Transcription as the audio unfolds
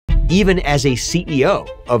Even as a CEO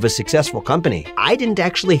of a successful company, I didn't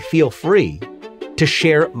actually feel free to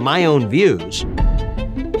share my own views.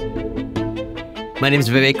 My name is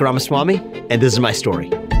Vivek Ramaswamy, and this is my story.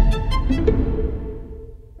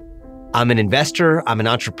 I'm an investor, I'm an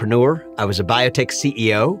entrepreneur, I was a biotech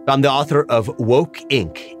CEO. I'm the author of Woke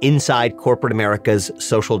Inc., Inside Corporate America's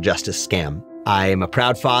Social Justice Scam. I am a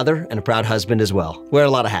proud father and a proud husband as well. Wear a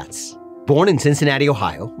lot of hats. Born in Cincinnati,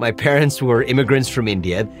 Ohio, my parents were immigrants from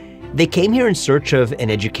India. They came here in search of an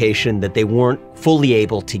education that they weren't fully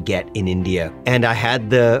able to get in India. And I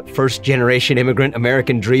had the first generation immigrant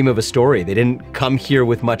American dream of a story. They didn't come here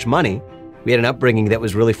with much money. We had an upbringing that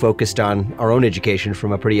was really focused on our own education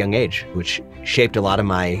from a pretty young age, which shaped a lot of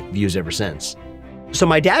my views ever since. So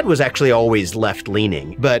my dad was actually always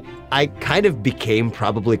left-leaning, but I kind of became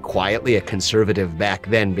probably quietly a conservative back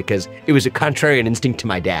then because it was a contrarian instinct to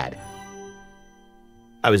my dad.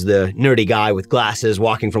 I was the nerdy guy with glasses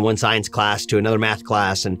walking from one science class to another math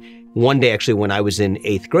class, and one day actually when I was in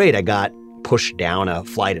 8th grade, I got pushed down a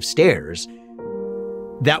flight of stairs.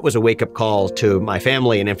 That was a wake-up call to my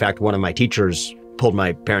family, and in fact, one of my teachers pulled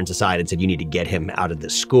my parents aside and said, "You need to get him out of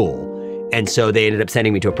this school." And so they ended up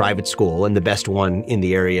sending me to a private school, and the best one in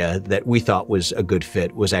the area that we thought was a good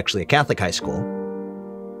fit was actually a Catholic high school.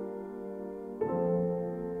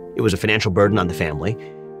 It was a financial burden on the family,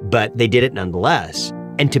 but they did it nonetheless.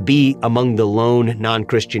 And to be among the lone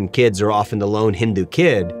non-Christian kids, or often the lone Hindu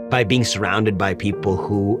kid, by being surrounded by people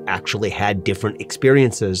who actually had different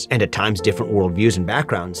experiences and at times different worldviews and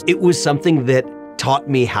backgrounds, it was something that taught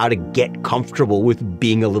me how to get comfortable with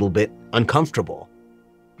being a little bit uncomfortable.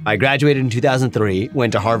 I graduated in 2003,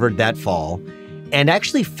 went to Harvard that fall, and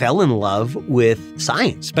actually fell in love with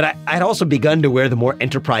science. But I'd also begun to wear the more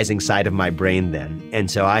enterprising side of my brain then.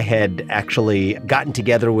 And so I had actually gotten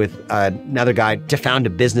together with another guy to found a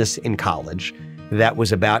business in college that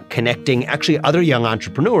was about connecting actually other young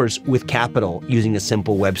entrepreneurs with capital using a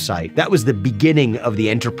simple website. That was the beginning of the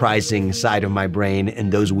enterprising side of my brain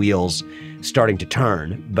and those wheels starting to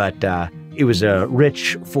turn. But it was a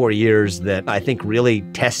rich 4 years that I think really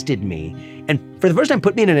tested me. And for the first time,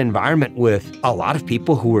 put me in an environment with a lot of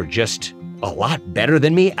people who were just a lot better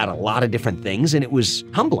than me at a lot of different things, and it was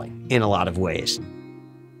humbling in a lot of ways.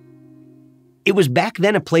 It was back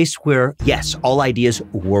then a place where, yes, all ideas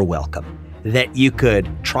were welcome, that you could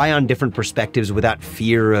try on different perspectives without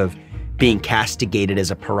fear of being castigated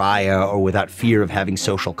as a pariah or without fear of having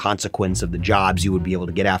social consequence of the jobs you would be able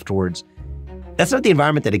to get afterwards. That's not the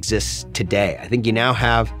environment that exists today. I think you now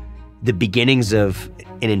have the beginnings of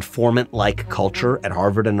an informant-like culture at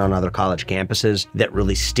Harvard and on other college campuses that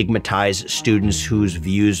really stigmatize students whose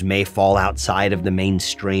views may fall outside of the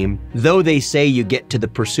mainstream. Though they say you get to the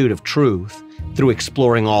pursuit of truth through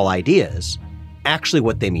exploring all ideas, actually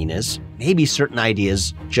what they mean is maybe certain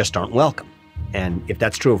ideas just aren't welcome. And if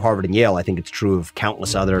that's true of Harvard and Yale, I think it's true of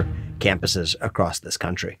countless other campuses across this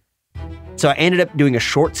country. So I ended up doing a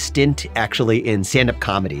short stint actually in stand-up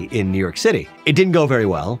comedy in New York City. It didn't go very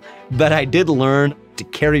well, but I did learn to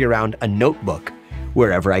carry around a notebook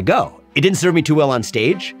wherever I go. It didn't serve me too well on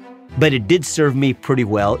stage, but it did serve me pretty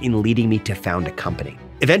well in leading me to found a company.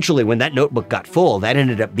 Eventually, when that notebook got full, that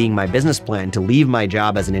ended up being my business plan to leave my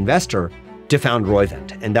job as an investor to found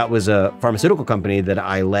Roivant. And that was a pharmaceutical company that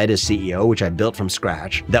I led as CEO, which I built from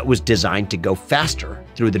scratch, that was designed to go faster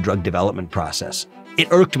through the drug development process. It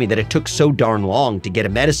irked me that it took so darn long to get a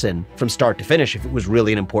medicine from start to finish if it was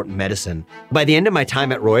really an important medicine. By the end of my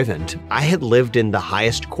time at Roivant, I had lived in the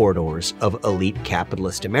highest corridors of elite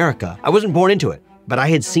capitalist America. I wasn't born into it, but I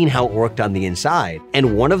had seen how it worked on the inside.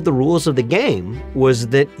 And one of the rules of the game was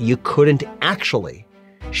that you couldn't actually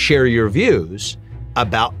share your views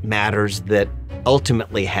about matters that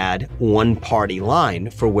ultimately had one party line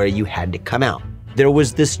for where you had to come out. There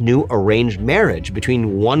was this new arranged marriage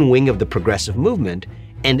between one wing of the progressive movement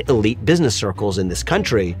and elite business circles in this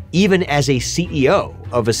country. Even as a CEO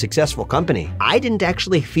of a successful company, I didn't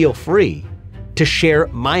actually feel free to share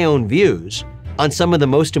my own views on some of the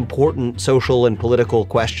most important social and political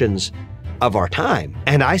questions of our time.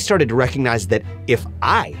 And I started to recognize that if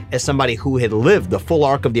I, as somebody who had lived the full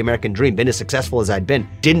arc of the American dream, been as successful as I'd been,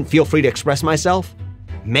 didn't feel free to express myself,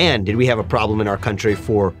 man, did we have a problem in our country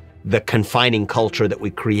for the confining culture that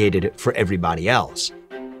we created for everybody else.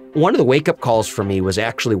 One of the wake-up calls for me was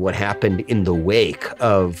actually what happened in the wake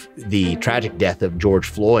of the tragic death of George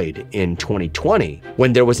Floyd in 2020,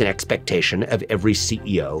 when there was an expectation of every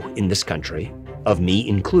CEO in this country, of me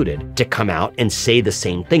included, to come out and say the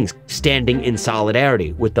same things, standing in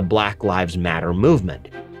solidarity with the Black Lives Matter movement.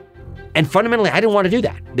 And fundamentally, I didn't want to do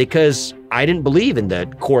that because I didn't believe in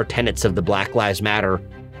the core tenets of the Black Lives Matter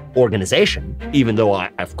organization, even though I,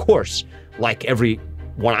 of course, like everyone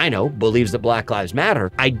I know, believes that Black Lives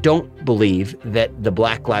Matter. I don't believe that the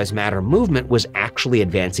Black Lives Matter movement was actually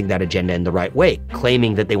advancing that agenda in the right way,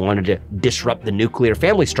 claiming that they wanted to disrupt the nuclear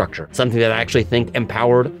family structure, something that I actually think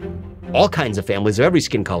empowered all kinds of families of every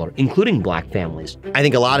skin color, including Black families. I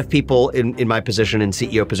think a lot of people in my position, in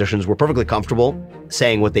CEO positions, were perfectly comfortable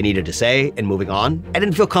saying what they needed to say and moving on. I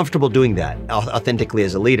didn't feel comfortable doing that authentically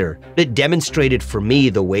as a leader. It demonstrated for me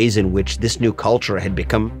the ways in which this new culture had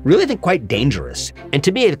become really, I think, quite dangerous. And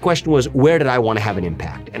to me, the question was, where did I want to have an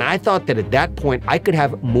impact? And I thought that at that point, I could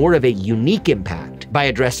have more of a unique impact by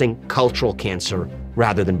addressing cultural cancer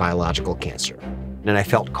rather than biological cancer. And I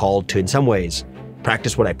felt called to, in some ways,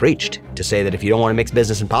 practice what I preached, to say that if you don't want to mix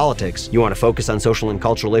business and politics, you want to focus on social and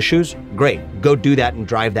cultural issues, great, go do that and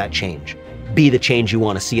drive that change. Be the change you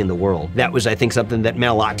want to see in the world. That was, I think, something that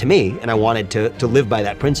meant a lot to me, and I wanted to live by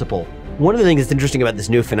that principle. One of the things that's interesting about this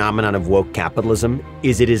new phenomenon of woke capitalism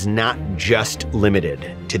is it is not just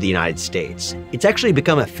limited to the United States. It's actually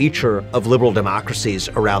become a feature of liberal democracies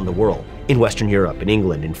around the world, in Western Europe, in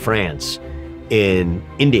England, in France, in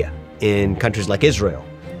India, in countries like Israel.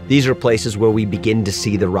 These are places where we begin to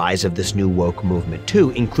see the rise of this new woke movement too,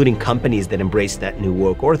 including companies that embrace that new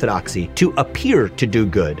woke orthodoxy to appear to do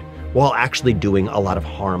good while actually doing a lot of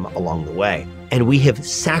harm along the way. And we have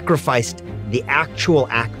sacrificed the actual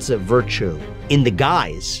acts of virtue in the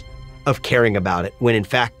guise of caring about it, when in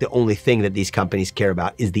fact the only thing that these companies care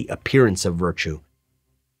about is the appearance of virtue.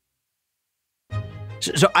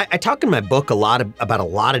 So I talk in my book about a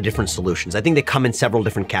lot of different solutions. I think they come in several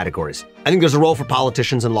different categories. I think there's a role for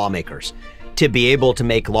politicians and lawmakers to be able to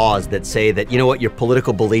make laws that say that, you know what, your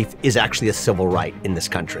political belief is actually a civil right in this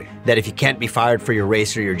country. That if you can't be fired for your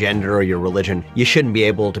race or your gender or your religion, you shouldn't be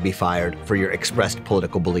able to be fired for your expressed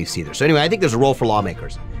political beliefs either. So anyway, I think there's a role for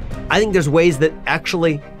lawmakers. I think there's ways that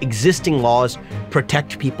actually existing laws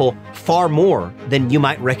protect people far more than you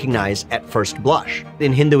might recognize at first blush.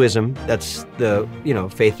 In Hinduism, that's the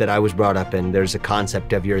faith that I was brought up in, there's a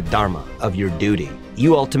concept of your dharma, of your duty.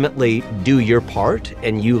 You ultimately do your part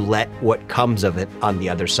and you let what comes of it on the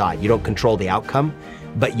other side. You don't control the outcome,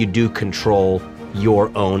 but you do control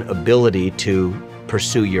your own ability to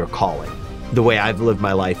pursue your calling. The way I've lived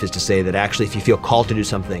my life is to say that actually if you feel called to do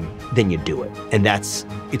something, then you do it. And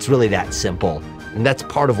it's really that simple. And that's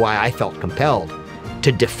part of why I felt compelled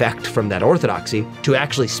to defect from that orthodoxy, to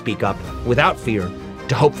actually speak up without fear,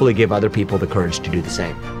 to hopefully give other people the courage to do the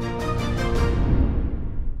same.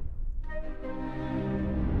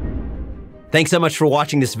 Thanks so much for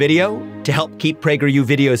watching this video. To help keep PragerU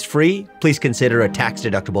videos free, please consider a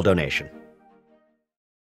tax-deductible donation.